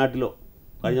വയനാട്ടിലോ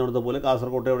കഴിഞ്ഞ തവണത്തെ പോലെ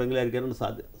കാസർകോട്ടെ എവിടെയെങ്കിലും ആയിരിക്കാനാണ്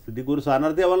സാധ്യത. സിദ്ദിഖ് ഒരു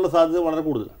സ്ഥാനാർത്ഥിയാവാനുള്ള സാധ്യത വളരെ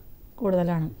കൂടുതലാണ്.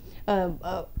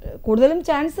 കൂടുതലും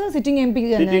ചാൻസ് സിറ്റിംഗ് MP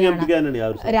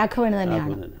രാഘവന്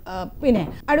തന്നെയാണ്. പിന്നെ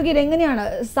അഡ്വക്കേറ്റ്, എങ്ങനെയാണ്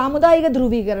സാമുദായിക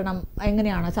ധ്രുവീകരണം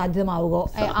എങ്ങനെയാണ് സാധ്യമാവുക?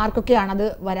 ആർക്കൊക്കെയാണ് അത്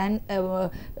വരാൻ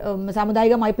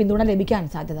സാമുദായികമായി പിന്തുണ ലഭിക്കാൻ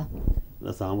സാധ്യത?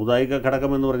 സാമുദായിക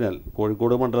ഘടകം എന്ന് പറഞ്ഞാൽ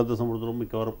കോഴിക്കോട് മണ്ഡലത്തെ സംബന്ധിച്ചിടത്തോളം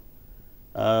മിക്കവാറും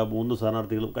 3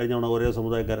 സ്ഥാനാർത്ഥികളും കഴിഞ്ഞ തവണ ഒരേ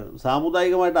സമുദായക്കാരാണ്.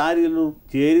 സാമുദായികമായിട്ട് ആരെങ്കിലും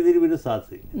ചേരിതിരിവിന്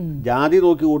സാധ്യതയില്ല. ജാതി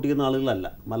നോക്കി വോട്ട് ചെയ്യുന്ന ആളുകളല്ല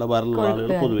മലബാറിലുള്ള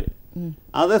ആളുകൾ പൊതുവെ.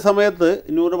 അതേ സമയത്ത്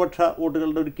ന്യൂനപക്ഷ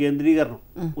വോട്ടുകളുടെ ഒരു കേന്ദ്രീകരണം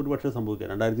ഒരുപക്ഷെ സംഭവിക്കാം.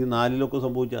 2004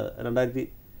 സംഭവിച്ച 2004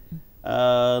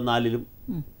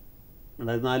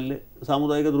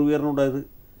 സാമുദായിക ധ്രുവീകരണം ഉണ്ടായത്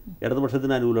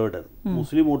ഇടതുപക്ഷത്തിന് അനുകൂലമായിട്ടായിരുന്നു.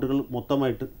 മുസ്ലിം വോട്ടുകൾ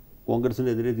മൊത്തമായിട്ട്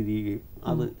കോൺഗ്രസിനെതിരെ തിരിയുകയും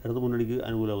അത് ഇടതു മുന്നണിക്ക്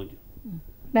അനുകൂലമാവുകയും ചെയ്തു.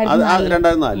 അത്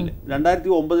 2004.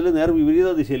 2009 നേരെ വിപരീത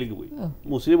ദിശയിലേക്ക് പോയി.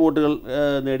 മുസ്ലിം വോട്ടുകൾ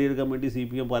നേടിയെടുക്കാൻ വേണ്ടി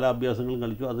CPM പല അഭ്യാസങ്ങളും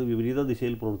കളിച്ചു. അത് വിപരീത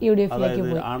ദിശയിൽ പ്രവർത്തിച്ചു.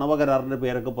 അതായത് ആണവ കരാറിൻ്റെ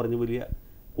പേരൊക്കെ പറഞ്ഞ് വലിയ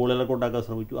കൂടുതലൊക്കെ ഉണ്ടാക്കാൻ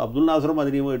ശ്രമിച്ചു. അബ്ദുൽ നാസറും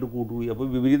മദനിയുമായിട്ട് കൂട്ടുപോയി. അപ്പോൾ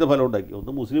വിപരീത ഫലം ഉണ്ടാക്കി.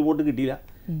 ഒന്ന് മുസ്ലിം വോട്ട് കിട്ടിയില്ല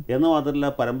എന്ന് മാത്രമല്ല,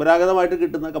 പരമ്പരാഗതമായിട്ട്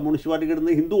കിട്ടുന്ന കമ്മ്യൂണിസ്റ്റ് പാർട്ടി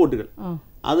കിട്ടുന്ന ഹിന്ദു വോട്ടുകൾ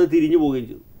അത് തിരിഞ്ഞു പോവുകയും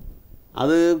ചെയ്തു.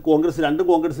 അത് രണ്ട്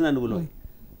കോൺഗ്രസിന് അനുകൂലമായി,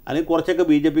 അല്ലെങ്കിൽ കുറച്ചൊക്കെ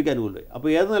BJPക്ക് അനുകൂലമായി. അപ്പോൾ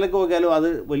ഏത് നിലയ്ക്ക് നോക്കിയാലും അത്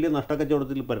വലിയ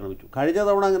നഷ്ടക്കച്ചവടത്തിൽ പരിണമിച്ചു. കഴിഞ്ഞ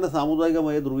തവണ അങ്ങനെ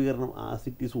സാമുദായികമായ ധ്രുവീകരണം ആ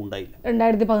സിറ്റീസും ഉണ്ടായില്ല.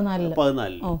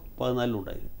 2014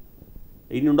 ഉണ്ടായില്ല.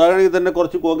 ഇനി ഉണ്ടാകണമെങ്കിൽ തന്നെ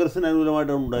കുറച്ച് കോൺഗ്രസിന്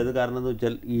അനുകൂലമായിട്ടാണ് ഉണ്ടായത്. കാരണം എന്ന്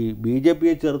വെച്ചാൽ ഈ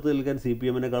BJPയെ ചേർത്ത് നിൽക്കാൻ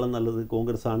CPM-നേക്കാളും നല്ലത്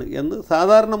കോൺഗ്രസ് ആണ് എന്ന്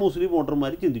സാധാരണ മുസ്ലിം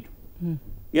വോട്ടർമാർ ചിന്തിച്ചു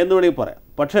എന്ന് വേണമെങ്കിൽ പറയാം.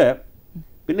 പക്ഷേ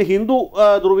പിന്നെ ഹിന്ദു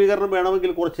ധ്രുവീകരണം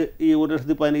വേണമെങ്കിൽ കുറച്ച് ഈ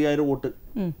 1,15,000 വോട്ട്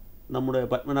നമ്മുടെ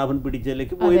പത്മനാഭൻ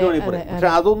പിടിച്ചതിലേക്ക് പോയി എന്ന് വേണമെങ്കിൽ പറയാം. പക്ഷെ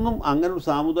അതൊന്നും അങ്ങനെ ഒരു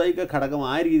സാമുദായിക ഘടകം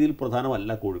ആ രീതിയിൽ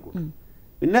പ്രധാനമല്ല കോഴിക്കോട്.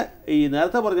 പിന്നെ ഈ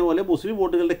നേരത്തെ പറഞ്ഞ പോലെ മുസ്ലിം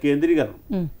വോട്ടുകളുടെ കേന്ദ്രീകരണം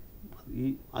ഈ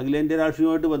അഖിലേന്ത്യാ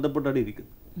രാഷ്ട്രീയവുമായിട്ട് ബന്ധപ്പെട്ടാണ്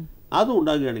ഇരിക്കുന്നത്. അതും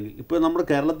ഉണ്ടാകുകയാണെങ്കിൽ ഇപ്പോൾ നമ്മുടെ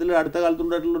കേരളത്തിൽ അടുത്ത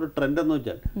കാലത്തുണ്ടായിട്ടുള്ള ഒരു ട്രെൻഡ് എന്ന്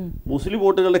വെച്ചാൽ മുസ്ലിം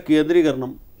വോട്ടുകളുടെ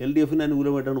കേന്ദ്രീകരണം LDFന്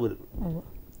അനുകൂലമായിട്ടാണ് വരുന്നത്.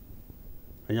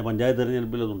 കഴിഞ്ഞ പഞ്ചായത്ത്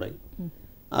തെരഞ്ഞെടുപ്പിൽ അതുണ്ടായി,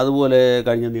 അതുപോലെ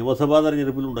കഴിഞ്ഞ നിയമസഭാ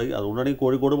തെരഞ്ഞെടുപ്പിലുണ്ടായി. അതുകൊണ്ടാണ് ഈ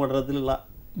കോഴിക്കോട് മണ്ഡലത്തിലുള്ള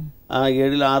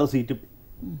 7-6 സീറ്റും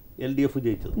LDF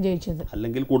ജയിച്ചത്.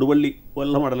 അല്ലെങ്കിൽ കൊടുവള്ളി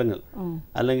പോലുള്ള മണ്ഡലങ്ങൾ,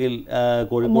 അല്ലെങ്കിൽ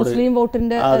കോഴിക്കോട്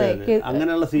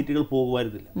അങ്ങനെയുള്ള സീറ്റുകൾ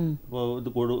പോകുമായിരുന്നില്ല. ഇപ്പോൾ ഇത്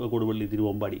കൊടുവള്ളി,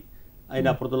 തിരുവമ്പാടി,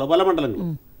 അതിൻ്റെ അപ്പുറത്തുള്ള പല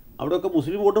മണ്ഡലങ്ങളും അവിടെയൊക്കെ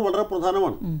മുസ്ലിം വോട്ട് വളരെ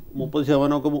പ്രധാനമാണ്.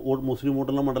 30% മുസ്ലിം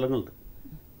വോട്ടുള്ള മണ്ഡലങ്ങളുണ്ട്.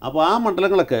 അപ്പോൾ ആ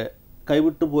മണ്ഡലങ്ങളൊക്കെ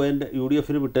കൈവിട്ട് പോയതിൻ്റെ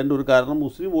UDFന് വിട്ടതിൻ്റെ ഒരു കാരണം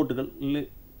മുസ്ലിം വോട്ടുകളിൽ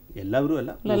എല്ലാവരും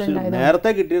അല്ല, നേരത്തെ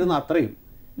കിട്ടിയിരുന്ന അത്രയും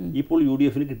ഇപ്പോൾ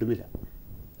UDFന് കിട്ടുന്നില്ല.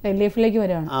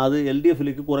 അത്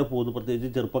LDFിലേക്ക് കുറെ പോകുന്നു. പ്രത്യേകിച്ച്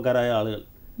ചെറുപ്പക്കാരായ ആളുകൾ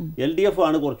LDF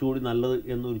ആണ് കുറച്ചുകൂടി നല്ലത്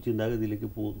എന്നൊരു ചിന്താഗതിയിലേക്ക്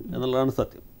പോകുന്നു എന്നുള്ളതാണ്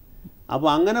സത്യം. അപ്പോൾ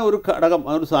അങ്ങനെ ഒരു ഘടകം,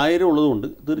 ഒരു സാഹചര്യം ഉള്ളതുകൊണ്ട്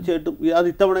തീർച്ചയായിട്ടും അത്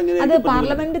ഇത്തവണ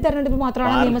പാർലമെന്റ് തെരഞ്ഞെടുപ്പ്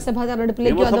മാത്രമാണ്, നിയമസഭാ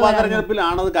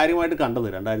തെരഞ്ഞെടുപ്പിലാണ് അത് കാര്യമായിട്ട് കണ്ടത്.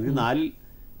 2004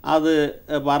 അത്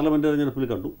പാർലമെന്റ് തെരഞ്ഞെടുപ്പിൽ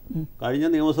കണ്ടു. കഴിഞ്ഞ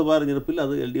നിയമസഭാ തെരഞ്ഞെടുപ്പിൽ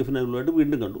അത് LDFന് അനുകൂലമായിട്ട്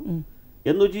വീണ്ടും കണ്ടു.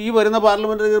 എന്ന് വെച്ചാൽ ഈ വരുന്ന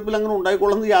പാർലമെന്റ് തെരഞ്ഞെടുപ്പിൽ അങ്ങനെ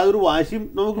ഉണ്ടായിക്കൊള്ളുന്നത് യാതൊരു വാശിയും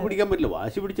നമുക്ക് പിടിക്കാൻ പറ്റില്ല.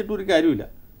 വാശി പിടിച്ചിട്ട് ഒരു കാര്യമില്ല.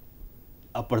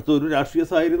 അപ്പോഴത്തെ ഒരു രാഷ്ട്രീയ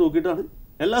സാഹചര്യം നോക്കിയിട്ടാണ്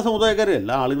എല്ലാ സമുദായക്കാരും,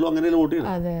 എല്ലാ ആളുകളും അങ്ങനെ വോട്ട്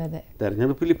ചെയ്യണം.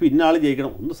 തെരഞ്ഞെടുപ്പിൽ പിന്നെ ആൾ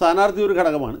ജയിക്കണം. ഒന്ന് സ്ഥാനാർത്ഥി ഒരു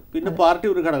ഘടകമാണ്, പിന്നെ പാർട്ടി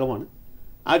ഒരു ഘടകമാണ്,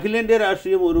 അഖിലേന്ത്യാ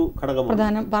രാഷ്ട്രീയം ഒരു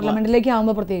ഘടകമാണ്, പാർലമെന്റിലേക്ക്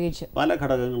ആകുമ്പോൾ പ്രത്യേകിച്ച് പല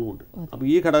ഘടകങ്ങളുമുണ്ട്. അപ്പോൾ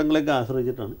ഈ ഘടകങ്ങളൊക്കെ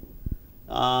ആശ്രയിച്ചിട്ടാണ്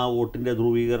ആ വോട്ടിന്റെ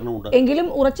ധ്രുവീകരണം ഉണ്ട്. എങ്കിലും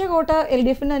ഉറച്ച കോട്ട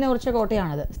LDFന്റെ തന്നെ ഉറച്ച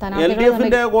കോട്ടയാണത്.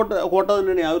 LDFന്റെ കോട്ട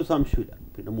തന്നെയാണ്, യാതൊരു സംശയമില്ല.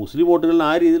 പിന്നെ മുസ്ലിം വോട്ടുകളിൽ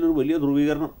ആ രീതിയിലൊരു വലിയ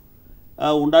ധ്രുവീകരണം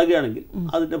ഉണ്ടാകുകയാണെങ്കിൽ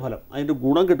അതിന്റെ ഫലം, അതിന്റെ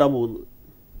ഗുണം കിട്ടാൻ പോകുന്നത്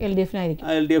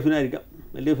LDFനായിരിക്കാം.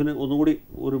 LDFന് ഒന്നുകൂടി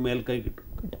ഒരു മേൽക്കൈ കിട്ടും.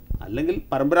 അല്ലെങ്കിൽ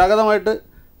പരമ്പരാഗതമായിട്ട്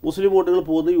മുസ്ലിം വോട്ടുകൾ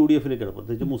പോകുന്നത് UDFിലേക്കാണ്,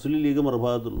 പ്രത്യേകിച്ച് മുസ്ലിം ലീഗ്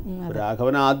മറുഭാഗത്തുള്ളൂ.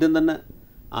 രാഘവൻ ആദ്യം തന്നെ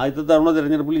ആദ്യത്തെ തവണ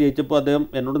തെരഞ്ഞെടുപ്പിൽ ജയിച്ചപ്പോൾ അദ്ദേഹം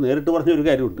എന്നോട് നേരിട്ട് പറഞ്ഞ ഒരു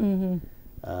കാര്യമുണ്ട്.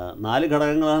 4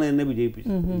 ഘടകങ്ങളാണ് എന്നെ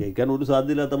വിജയിപ്പിച്ചത്. ജയിക്കാൻ ഒരു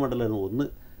സാധ്യതയില്ലാത്ത മണ്ഡലമായിരുന്നു. ഒന്ന്,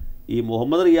 ഈ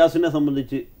മുഹമ്മദ് റിയാസിനെ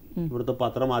സംബന്ധിച്ച് ഇവിടുത്തെ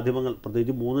പത്രമാധ്യമങ്ങൾ,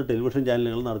 പ്രത്യേകിച്ച് 3 ടെലിവിഷൻ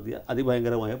ചാനലുകൾ നടത്തിയ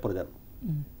അതിഭയങ്കരമായ പ്രചാരണം.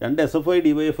 2 SFI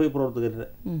DYFI പ്രവർത്തകരുടെ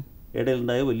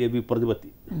ഇടയിലുണ്ടായ വലിയ വിപ്രതിപത്തി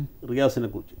റിയാസിനെ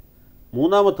കുറിച്ച്.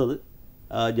 മൂന്നാമത്തത്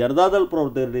ജനതാദൾ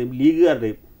പ്രവർത്തകരുടെയും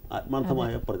ലീഗുകാരുടെയും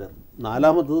ആത്മാർത്ഥമായ പ്രചാരണം.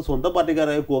 നാലാമത്തത് സ്വന്തം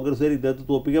പാർട്ടിക്കാരായ കോൺഗ്രസ്സുകാർ ഇദ്ദേഹത്തെ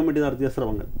തോൽപ്പിക്കാൻ വേണ്ടി നടത്തിയ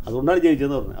ശ്രമങ്ങൾ. അതുകൊണ്ടാണ്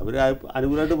ജയിച്ചതെന്ന് പറഞ്ഞത്. അവർ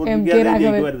അനുകൂലമായിട്ട്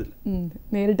ജയിക്കുമായിരുന്നില്ല,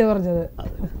 നേരിട്ട് പറഞ്ഞത്.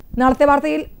 നാളത്തെ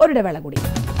വാർത്തയിൽ ഒരിടവേള കൂടി.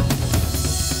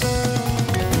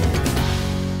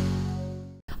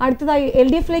 അടുത്തതായി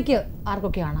LDFിലേക്ക്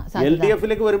ആർക്കൊക്കെയാണ്?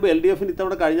 LDFിലേക്ക് വരുമ്പോൾ LDFന്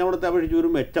ഇത്തവണ കഴിഞ്ഞ തവണത്തെ അപേക്ഷിച്ച് ഒരു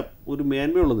മെച്ചം, ഒരു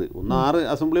മേന്മയുള്ളത്. 6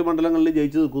 അസംബ്ലി മണ്ഡലങ്ങളിൽ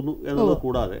ജയിച്ചു നിൽക്കുന്നു എന്നുള്ളത്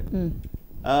കൂടാതെ,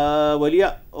 വലിയ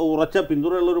ഉറച്ച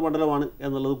പിന്തുണയുള്ളൊരു മണ്ഡലമാണ്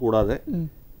എന്നുള്ളത് കൂടാതെ,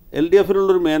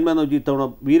 LDFിനുള്ളൊരു മേന്മ എന്ന് വെച്ചാൽ ഇത്തവണ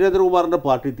വീരേന്ദ്രകുമാറിന്റെ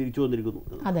പാർട്ടി തിരിച്ചു വന്നിരിക്കുന്നു.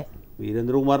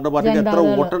 വീരേന്ദ്രകുമാറിന്റെ പാർട്ടിക്ക് എത്ര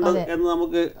വോട്ടുണ്ട് എന്ന്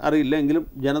നമുക്ക് അറിയില്ല, എങ്കിലും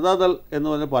ജനതാദൾ എന്ന്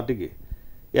പറഞ്ഞ പാർട്ടിക്ക്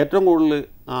ഏറ്റവും കൂടുതൽ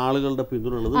ആളുകളുടെ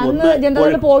പിന്തുണയുള്ളത്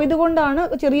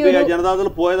ജനതാദൾ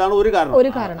പോയതാണ് ഒരു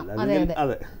കാരണം.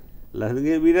 അതെ,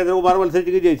 അല്ലെങ്കിൽ വീരേന്ദ്രകുമാർ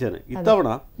മത്സരിച്ച് ജയിച്ചാണ്. ഇത്തവണ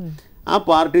ആ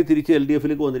പാർട്ടി തിരിച്ച്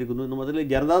LDFിലേക്ക് വന്നിരിക്കുന്നു. എന്ന് മുതൽ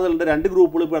ജനതാദളിന്റെ 2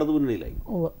 ഗ്രൂപ്പുകൾ ഇപ്പോൾ ഇടതു മുന്നണിയിലായി.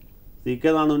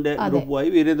 CK നാണുവിന്റെ ഗ്രൂപ്പുമായി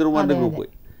വീരേന്ദ്രകുമാറിന്റെ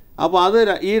ഗ്രൂപ്പുമായി. അപ്പോൾ അത്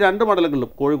ഈ 2 മണ്ഡലങ്ങളിലും,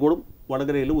 കോഴിക്കോടും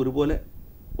വടകരയിലും ഒരുപോലെ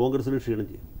കോൺഗ്രസിന് ക്ഷീണം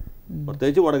ചെയ്യും.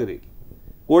 പ്രത്യേകിച്ച് വടകരയിൽ.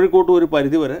 കോഴിക്കോട്ട് ഒരു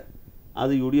പരിധിവരെ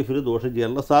അത് UDFന് ദോഷം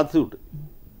ചെയ്യാനുള്ള സാധ്യതയുണ്ട്.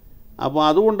 അപ്പോൾ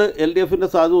അതുകൊണ്ട് LDFന്റെ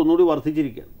സാധ്യത ഒന്നുകൂടി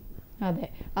വർദ്ധിച്ചിരിക്കുകയാണ്. അതെ,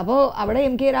 അപ്പോൾ അവിടെ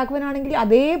MK രാഘവനാണെങ്കിൽ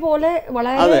അതേപോലെ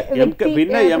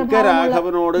പിന്നെ MK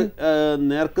രാഘവനോട്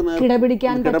നേർക്ക്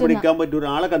കിടപിടിക്കാൻ പറ്റിയ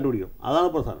ഒരാളെ കണ്ടുപിടിക്കണം. അതാണ്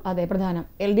പ്രധാനം. അതെ, പ്രധാനം.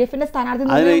 LDFന്റെ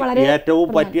സ്ഥാനാർത്ഥി അതിന് ഏറ്റവും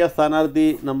പറ്റിയ സ്ഥാനാർത്ഥി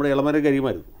നമ്മുടെ ഇളമര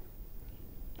കരിയുമായിരുന്നു.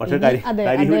 പക്ഷെ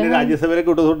കരിമിന്റെ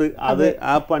രാജ്യസഭയിലേക്ക് വിട്ടതുകൊണ്ട് അത്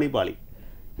ആ പണി പാളി.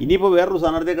 ഇനിയിപ്പോൾ വേറൊരു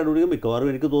സ്ഥാനാർത്ഥിയെ കണ്ടുപിടിക്കും. മിക്കവാറും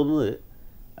എനിക്ക് തോന്നുന്നത്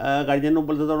കഴിഞ്ഞ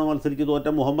മുമ്പത്തെ തവണ മത്സരിച്ച് തോറ്റ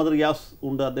മുഹമ്മദ് റിയാസ്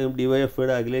ഉണ്ട്. അദ്ദേഹം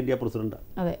DYFയുടെ അഖിലേന്ത്യാ പ്രസിഡന്റാണ്.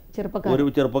 ഒരു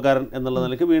ചെറുപ്പക്കാരൻ എന്നുള്ള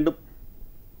നിലയ്ക്ക് വീണ്ടും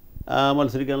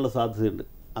മത്സരിക്കാനുള്ള സാധ്യതയുണ്ട്.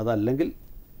 അതല്ലെങ്കിൽ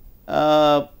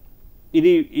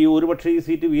ഇനി ഈ ഒരുപക്ഷെ ഈ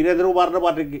സീറ്റ് വീരേന്ദ്രകുമാറിൻ്റെ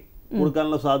പാർട്ടിക്ക്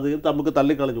കൊടുക്കാനുള്ള സാധ്യത നമുക്ക്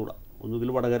തള്ളിക്കളഞ്ഞുകൂടാ.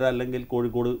 ഒന്നുകിൽ വടകര അല്ലെങ്കിൽ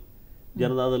കോഴിക്കോട്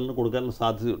ജനതാദളിന് കൊടുക്കാനുള്ള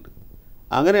സാധ്യതയുണ്ട്.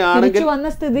 അങ്ങനെയാണെങ്കിൽ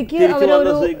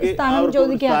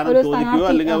ചോദിക്കുകയോ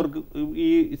അല്ലെങ്കിൽ അവർക്ക് ഈ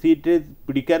സീറ്റ്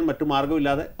പിടിക്കാൻ മറ്റു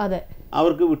മാർഗമില്ലാതെ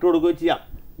അവർക്ക് വിട്ടുകൊടുക്കുകയോ ചെയ്യാം.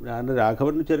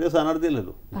 രാഘവന് ചെറിയ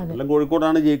സ്ഥാനാർത്ഥിയല്ലല്ലോ. മണ്ഡലം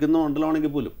കോഴിക്കോടാണ്, ജയിക്കുന്ന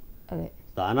മണ്ഡലമാണെങ്കിൽ പോലും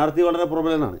സ്ഥാനാർത്ഥി വളരെ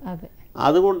പ്രബലനാണ്.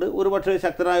 അതുകൊണ്ട് ഒരു പക്ഷേ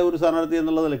ശക്തനായ ഒരു സ്ഥാനാർത്ഥി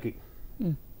എന്നുള്ള നിലയ്ക്ക്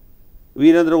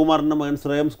വീരേന്ദ്രകുമാറിൻ്റെ മകൻ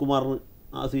ശ്രേയംസ് കുമാറിന്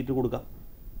ആ സീറ്റ് കൊടുക്കാം.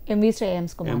 MV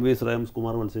ശ്രേയംസ്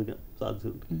കുമാർ മത്സരിക്കാൻ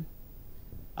സാധ്യതയുണ്ട്.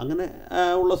 അങ്ങനെ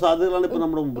ഉള്ള സാധ്യതകളാണ് ഇപ്പോൾ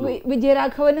നമ്മുടെ മുമ്പിൽ.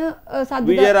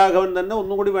 വിജയരാഘവൻ തന്നെ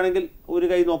ഒന്നും കൂടി വേണമെങ്കിൽ ഒരു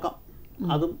കൈ നോക്കാം,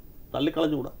 അതും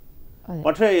തള്ളിക്കളഞ്ഞുകൂടാ.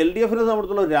 പക്ഷേ LDFനെ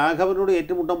സംബന്ധിച്ചുള്ള രാഘവനോട്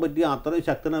ഏറ്റുമുട്ടാൻ പറ്റിയ അത്രയും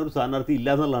ശക്തനായ ഒരു സ്ഥാനാർത്ഥി ഇല്ല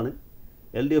എന്നുള്ളതാണ്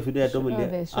LDFന്റെ ഏറ്റവും വലിയ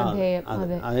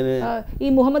ഈ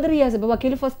മുഹമ്മദ് റിയാസ്. ഇപ്പോൾ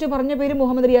വക്കീൽ ഫസ്റ്റ് പറഞ്ഞ പേര്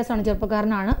മുഹമ്മദ് റിയാസ് ആണ്,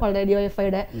 ചെറുപ്പക്കാരനാണ്, വളരെ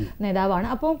DYFIയുടെ നേതാവാണ്.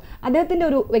 അപ്പം അദ്ദേഹത്തിന്റെ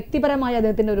ഒരു വ്യക്തിപരമായ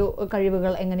അദ്ദേഹത്തിന്റെ ഒരു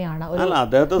കഴിവുകൾ എങ്ങനെയാണ്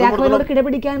രാഘവനോട്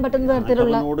കിടപിടിക്കാൻ പറ്റുന്ന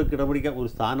തരത്തിലുള്ള കിടപിടിക്കാൻ ഒരു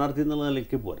സ്ഥാനാർത്ഥി എന്നുള്ള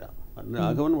നിലയ്ക്ക് പോരാ.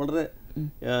 രാഘവൻ വളരെ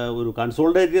ഒരു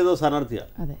കൺസോൾട്ടേറ്റ് ചെയ്ത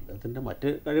സ്ഥാനാർത്ഥിയാണ്. അദ്ദേഹത്തിന്റെ മറ്റ്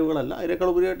കഴിവുകളല്ല, അതിനേക്കാൾ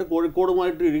ഉപരിയായിട്ട്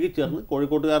കോഴിക്കോടുമായിട്ട് ഇഴുകിച്ചേർന്ന്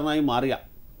കോഴിക്കോട്ടുകാരനായി മാറിയ,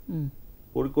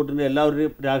 കോഴിക്കോട്ടിൻ്റെ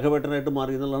എല്ലാവരുടെയും രാഘവേട്ടനായിട്ട്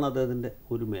മാറി എന്നുള്ളതാണ് അദ്ദേഹത്തിൻ്റെ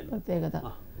ഒരു മേൻ പ്രത്യേകത.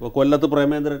 ഇപ്പോൾ കൊല്ലത്ത്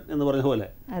പ്രേമേന്ദ്രൻ എന്ന് പറഞ്ഞ പോലെ,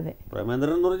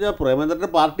 പ്രേമേന്ദ്രൻ എന്ന് പറഞ്ഞാൽ പ്രേമേന്ദ്രൻ്റെ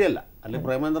പാർട്ടിയല്ല, അല്ലെങ്കിൽ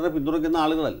പ്രേമേന്ദ്രനെ പിന്തുണയ്ക്കുന്ന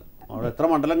ആളുകളല്ല. അവിടെ എത്ര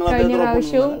മണ്ഡലങ്ങൾ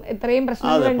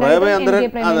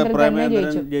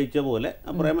പ്രേമേന്ദ്രൻ ജയിച്ച പോലെ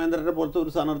പ്രേമേന്ദ്രനെ പോലത്തെ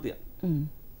ഒരു സ്ഥാനാർത്ഥിയാണ്.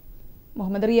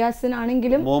 മുഹമ്മദ് റിയാസ്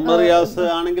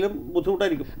ആണെങ്കിലും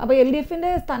ബുദ്ധിമുട്ടായിരിക്കും. അപ്പോൾ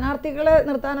LDFന്റെ സ്ഥാനാർത്ഥികളെ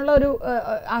നിർത്താനുള്ള ഒരു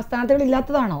സ്ഥാനാർത്ഥികൾ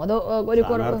ഇല്ലാത്തതാണോ അതോ ഒരു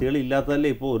സ്ഥാനാർത്ഥികൾ ഇല്ലാത്തതല്ലേ?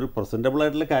 ഇപ്പോൾ ഒരു പ്രസന്റബിൾ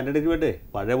ആയിട്ടുള്ള കാൻഡിഡേറ്റ് വേണ്ടേ?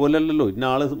 പഴയ പോലെ അല്ലല്ലോ, ഇന്ന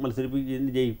ആളെ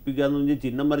ജയിപ്പിക്കാന്ന് പറഞ്ഞാൽ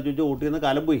ചിഹ്നം വരച്ച് വെച്ചാൽ വോട്ട് ചെയ്യുന്ന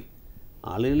കാലം പോയി.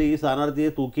 ആളുകൾ ഈ സ്ഥാനാർത്ഥിയെ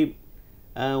തൂക്കിയും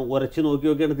ഉരച്ച്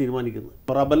നോക്കിയൊക്കെയാണ് തീരുമാനിക്കുന്നത്.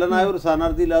 പ്രബലനായ ഒരു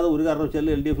സ്ഥാനാർത്ഥി ഇല്ലാതെ ഒരു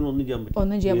കാരണവശാലും LDFന് ഒന്നും ചെയ്യാൻ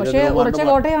പറ്റും. പക്ഷേ ഉറച്ച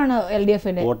കോട്ടയാണ്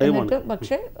LDFന്റെ,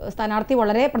 പക്ഷേ സ്ഥാനാർത്ഥി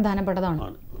വളരെ പ്രധാനപ്പെട്ടതാണ്.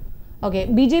 ഓക്കെ,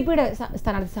 BJPയുടെ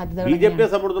സ്ഥാനാർത്ഥി സാധ്യത BJPയെ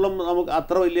സംബന്ധിച്ചിടത്തോളം നമുക്ക്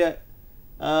അത്ര വലിയ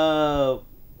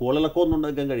കോളിളക്കമൊന്നും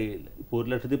ഉണ്ടാക്കാൻ കഴിയില്ല. ഇപ്പോൾ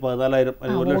 1,14,000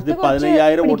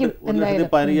 അല്ലെങ്കിൽ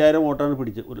 1,15,000 വോട്ടാണ്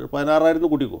പിടിച്ചത്. 16,000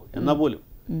 കൂട്ടിക്കോ, എന്നാൽ പോലും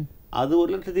അത്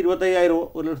 1,25,000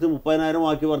 1,30,000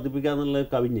 ആക്കി വർദ്ധിപ്പിക്കാന്നുള്ള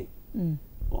കവിഞ്ഞ്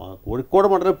കോഴിക്കോട്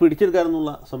മണ്ഡലം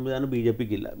പിടിച്ചെടുക്കാനെന്നുള്ള സംവിധാനം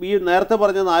BJPക്ക് ഇല്ല. ഈ നേരത്തെ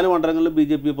പറഞ്ഞ 4 മണ്ഡലങ്ങളിൽ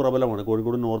BJP പ്രബലമാണ്.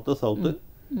 കോഴിക്കോട് നോർത്ത്, സൗത്ത്,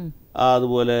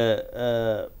 അതുപോലെ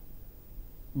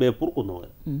ബേപ്പൂർ,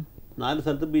 കുന്നമംഗലം, 4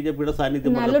 സ്ഥലത്ത് BJPയുടെ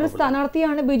സാന്നിധ്യം. നല്ലൊരു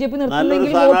സ്ഥാനാർത്ഥിയാണ്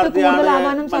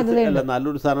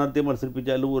നല്ലൊരു സ്ഥാനാർത്ഥിയെ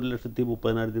മത്സരിപ്പിച്ചാലും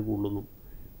 1,30,000 കൂടുതലൊന്നും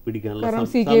പിടിക്കാനുള്ള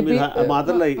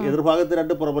മാത്രമല്ല, എതിർഭാഗത്ത്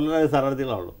 2 പ്രബലരായ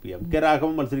സ്ഥാനാർത്ഥികളാണല്ലോ. MK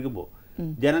രാഘവൻ മത്സരിക്കുമ്പോൾ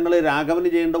ജനങ്ങൾ രാഘവന്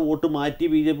ചെയ്യേണ്ട വോട്ട് മാറ്റി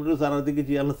BJPയുടെ സ്ഥാനാർത്ഥിക്ക്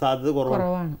ചെയ്യാനുള്ള സാധ്യത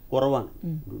കുറവാണ്.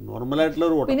 നോർമലായിട്ടുള്ള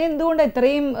ഒരു വോട്ട്. പിന്നെ എന്തുകൊണ്ട്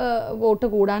ഇത്രയും വോട്ട്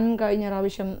കൂടാൻ കഴിഞ്ഞ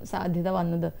പ്രാവശ്യം സാധ്യത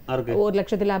വന്നത്?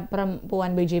 1,00,000-ലപ്പുറം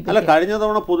പോവാൻ BJP അല്ല, കഴിഞ്ഞ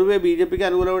തവണ പൊതുവെ BJPക്ക്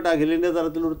അനുകൂലമായിട്ട് അഖിലേന്ത്യാ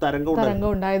തലത്തിലൊരു തരംഗം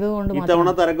ഉണ്ടായതുകൊണ്ട് ഇത്തവണ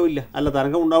തരംഗമില്ല. അല്ല,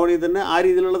 തരംഗം ഉണ്ടാവണമെങ്കിൽ തന്നെ ആ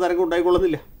രീതിയിലുള്ള തരംഗം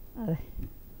ഉണ്ടായിക്കൊള്ളുന്നില്ല.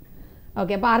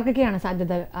 ഓക്കെ, അപ്പോൾ ആർക്കൊക്കെയാണ്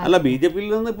സാധ്യത? അല്ല, BJPയിൽ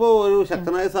നിന്ന് ഇപ്പോൾ ഒരു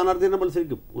ശക്തനായ സ്ഥാനാർത്ഥി തന്നെ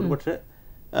മത്സരിക്കും. ഒരു പക്ഷേ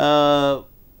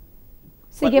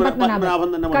പത്മനാഭൻ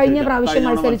തന്നെ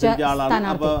മത്സരിച്ച ആളാണ്.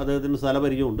 അപ്പോൾ അദ്ദേഹത്തിന്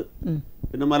സ്ഥലപരിചയമുണ്ട്.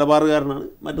 പിന്നെ മലബാറുകാരനാണ്,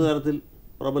 മറ്റു തരത്തിൽ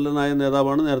പ്രബലനായ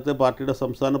നേതാവാണ്. നേരത്തെ പാർട്ടിയുടെ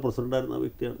സംസ്ഥാന പ്രസിഡന്റായിരുന്ന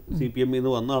വ്യക്തിയാണ്. CPM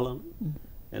നിന്ന് വന്ന ആളാണ്.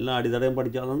 എല്ലാ അടിത്തടയും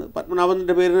പഠിച്ച ആളാണ്.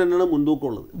 പത്മനാഭൻ്റെ പേരിന് തന്നെയാണ്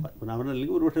മുൻതൂക്കമുള്ളത്. പത്മനാഭൻ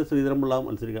അല്ലെങ്കിൽ ഒരുപക്ഷെ ശ്രീധരൻപിള്ള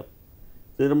മത്സരിക്കാം.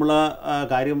 ശ്രീധരൻപിള്ള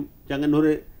കാര്യം ചെങ്ങന്നൂർ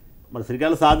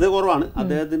മത്സരിക്കാനുള്ള സാധ്യത കുറവാണ്.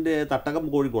 അദ്ദേഹത്തിൻ്റെ തട്ടകം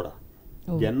കോഴിക്കോടാണ്,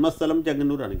 ജന്മസ്ഥലം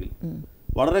ചെങ്ങന്നൂരാണെങ്കിൽ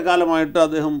വളരെ കാലമായിട്ട്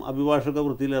അദ്ദേഹം അഭിഭാഷക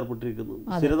വൃത്തിയിൽ ഏർപ്പെട്ടിരിക്കുന്നു.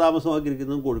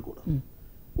 സ്ഥിരതാമസമാക്കിയിരിക്കുന്നതും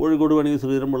കോഴിക്കോട് വേണമെങ്കിൽ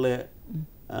ശ്രീധരൻപിള്ളയെ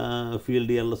ഫീൽഡ്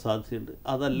ചെയ്യാനുള്ള സാധ്യതയുണ്ട്.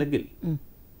 അതല്ലെങ്കിൽ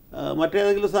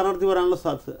മറ്റേതെങ്കിലും സ്ഥാനാർത്ഥി വരാനുള്ള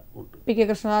സാധ്യത ഉണ്ട്.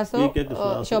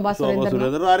 ശോഭാ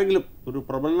സുരേന്ദ്രൻ ആരെങ്കിലും ഒരു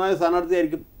പ്രബലനായ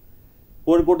സ്ഥാനാർത്ഥിയായിരിക്കും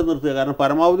കോഴിക്കോട്ട് നിർത്തുക. കാരണം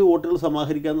പരമാവധി വോട്ടുകൾ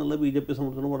സമാഹരിക്കുക എന്നുള്ളത് BJP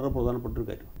സംബന്ധിച്ചിടത്തോളം വളരെ പ്രധാനപ്പെട്ട ഒരു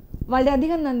കാര്യം.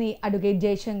 വളരെയധികം നന്ദി അഡ്വക്കേറ്റ്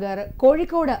ജയശങ്കർ.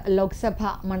 കോഴിക്കോട്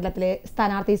ലോക്സഭാ മണ്ഡലത്തിലെ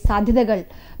സ്ഥാനാർത്ഥി സാധ്യതകൾ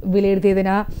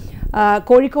വിലയിരുത്തിയതിന്.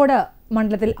 കോഴിക്കോട്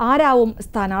മണ്ഡലത്തിൽ ആരാവും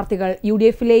സ്ഥാനാർത്ഥികൾ?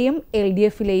 UDFിലെയും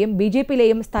LDFിലെയും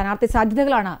BJPയിലെയും സ്ഥാനാർത്ഥി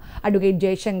സാധ്യതകളാണ് അഡ്വക്കേറ്റ്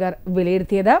ജയശങ്കർ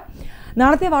വിലയിരുത്തിയത്.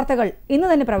 നാളത്തെ വാർത്തകൾ ഇന്ന്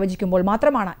തന്നെ പ്രവചിക്കുമ്പോൾ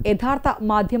മാത്രമാണ് യഥാർത്ഥ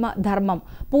മാധ്യമ ധർമ്മം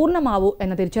പൂർണ്ണമാവൂ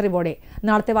എന്ന തിരിച്ചറിവോടെ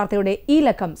നാളത്തെ വാർത്തയുടെ ഈ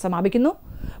ലക്കം സമാപിക്കുന്നു.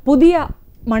 പുതിയ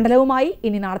മണ്ഡലവുമായി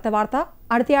ഇനി നാളത്തെ വാർത്ത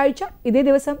അടുത്തയാഴ്ച ഇതേ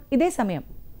ദിവസം ഇതേ സമയം.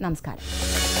 നമസ്കാരം.